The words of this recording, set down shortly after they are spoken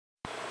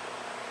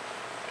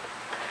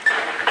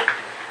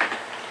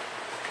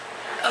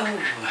Oh,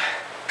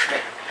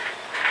 right.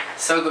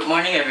 So good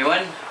morning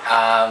everyone.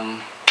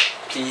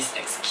 Please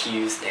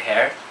excuse the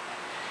hair,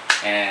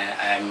 and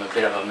I'm a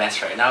bit of a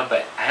mess right now,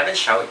 but I haven't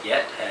showered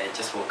yet. I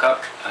just woke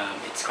up.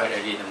 It's quite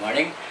early in the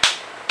morning,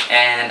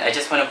 and I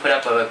just want to put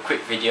up a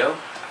quick video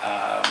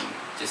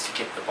just to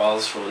keep the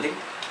balls rolling.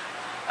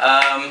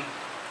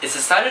 It's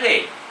a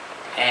Saturday,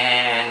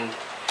 and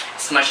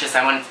as much as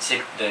I want to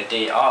take the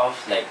day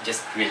off, like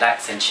just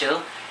relax and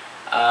chill,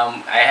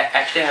 I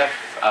actually have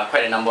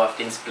quite a number of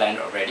things planned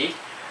already.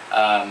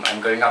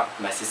 I'm going out with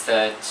my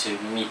sister to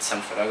meet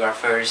some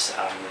photographers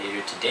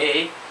later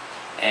today,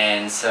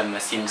 and some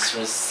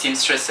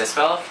seamstress as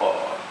well. For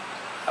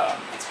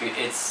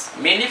it's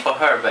mainly for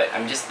her, but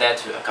I'm just there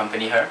to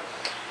accompany her.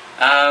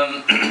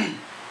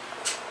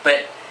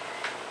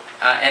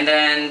 And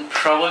then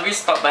probably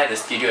stop by the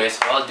studio as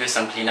well, do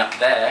some cleanup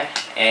there,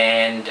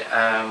 and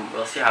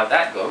we'll see how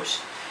that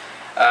goes.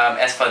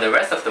 As for the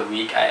rest of the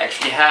week, I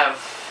actually have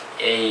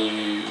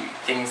a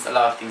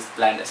lot of things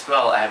planned as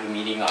well. I have a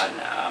meeting on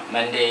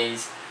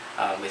Mondays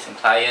with some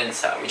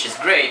clients, which is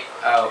great.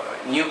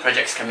 New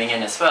projects coming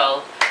in as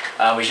well,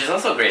 which is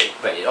also great,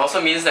 but it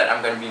also means that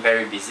I'm going to be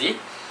very busy,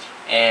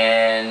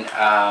 and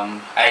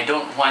I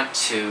don't want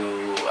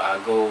to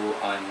go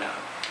on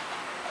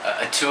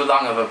too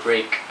long of a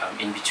break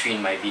in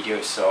between my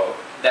videos, so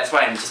that's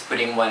why I'm just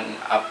putting one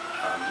up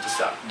just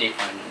to update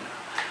on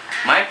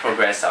my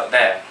progress out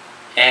there.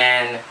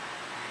 And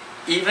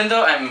even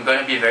though I'm going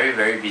to be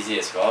very busy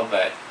as well,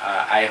 but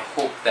I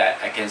hope that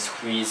I can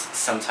squeeze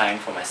some time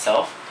for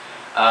myself,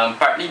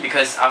 partly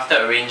because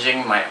after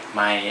arranging my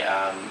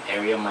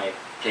area, my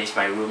place,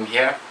 my room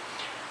here,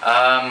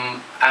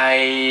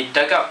 I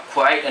dug up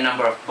quite a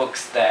number of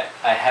books that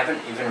I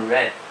haven't even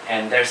read,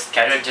 and they're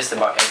scattered just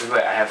about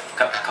everywhere. I have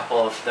a couple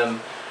of them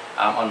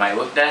on my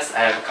work desk, I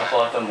have a couple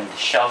of them on the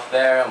shelf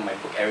there on my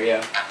book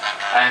area,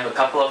 I have a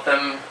couple of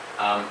them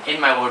in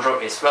my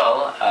wardrobe as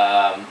well,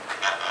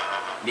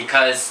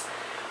 because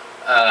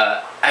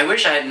I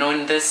wish I had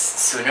known this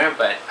sooner,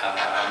 but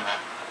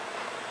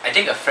I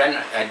think a friend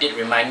did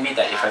remind me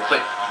that if I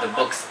put the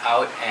books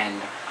out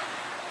and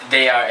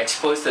they are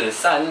exposed to the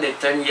sun, they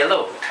turn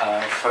yellow.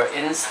 For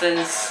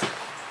instance,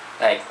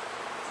 like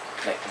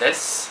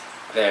this,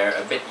 they're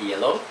a bit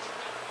yellow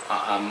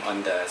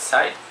on the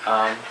side.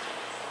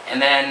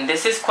 And then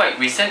this is quite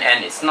recent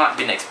and it's not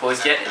been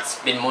exposed yet. It's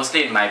been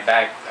mostly in my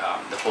bag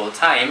the whole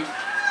time,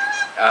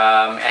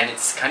 and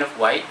it's kind of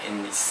white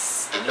and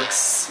it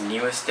looks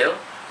newer still.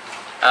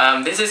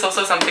 This is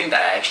also something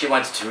that I actually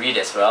wanted to read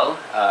as well.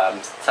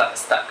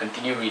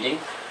 Continue reading.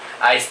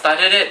 I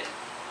started it,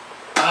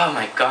 oh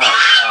my god,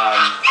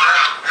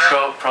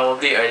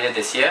 probably earlier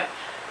this year,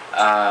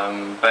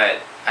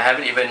 but I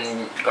haven't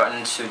even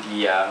gotten to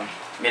the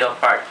middle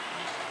part,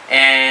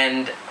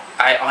 and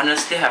I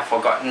honestly have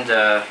forgotten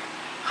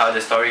how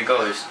the story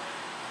goes,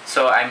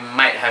 so I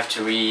might have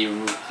to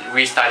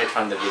restart it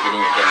from the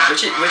beginning again,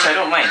 which I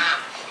don't mind.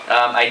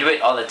 I do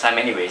it all the time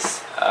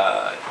anyways.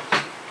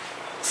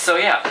 So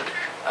yeah,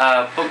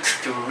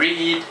 books to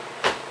read,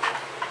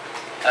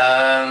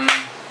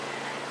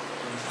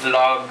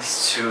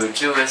 vlogs to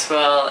do as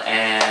well,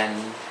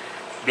 and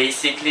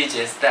basically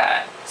just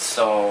that.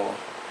 So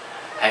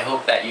I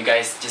hope that you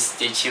guys just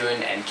stay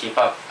tuned and keep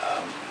up,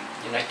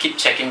 keep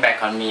checking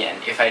back on me,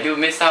 and if I do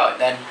miss out,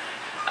 then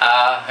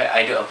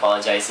I do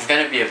apologize. It's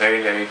gonna be a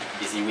very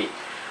busy week.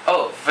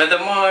 Oh,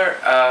 furthermore,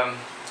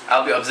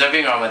 I'll be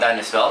observing Ramadan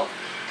as well,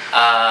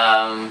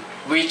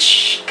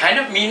 which kind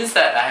of means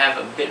that I have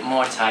a bit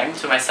more time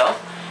to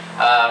myself.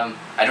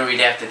 I don't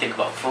really have to think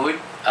about food,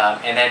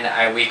 and then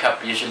I wake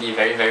up usually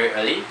very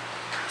early,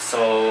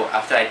 so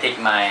after I take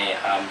my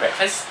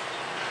breakfast,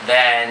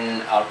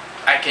 then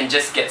I can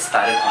just get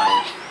started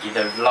on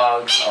either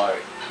vlogs or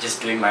just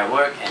doing my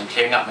work and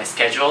clearing up my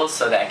schedule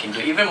so that I can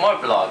do even more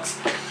vlogs,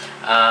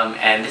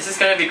 and this is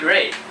gonna be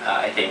great,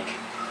 I think.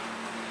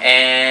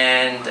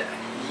 And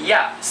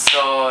yeah,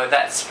 so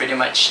that's pretty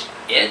much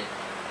it,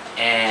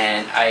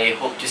 and I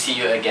hope to see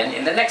you again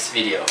in the next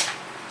video.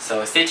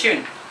 So stay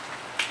tuned.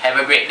 Have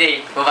a great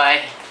day. Bye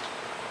bye.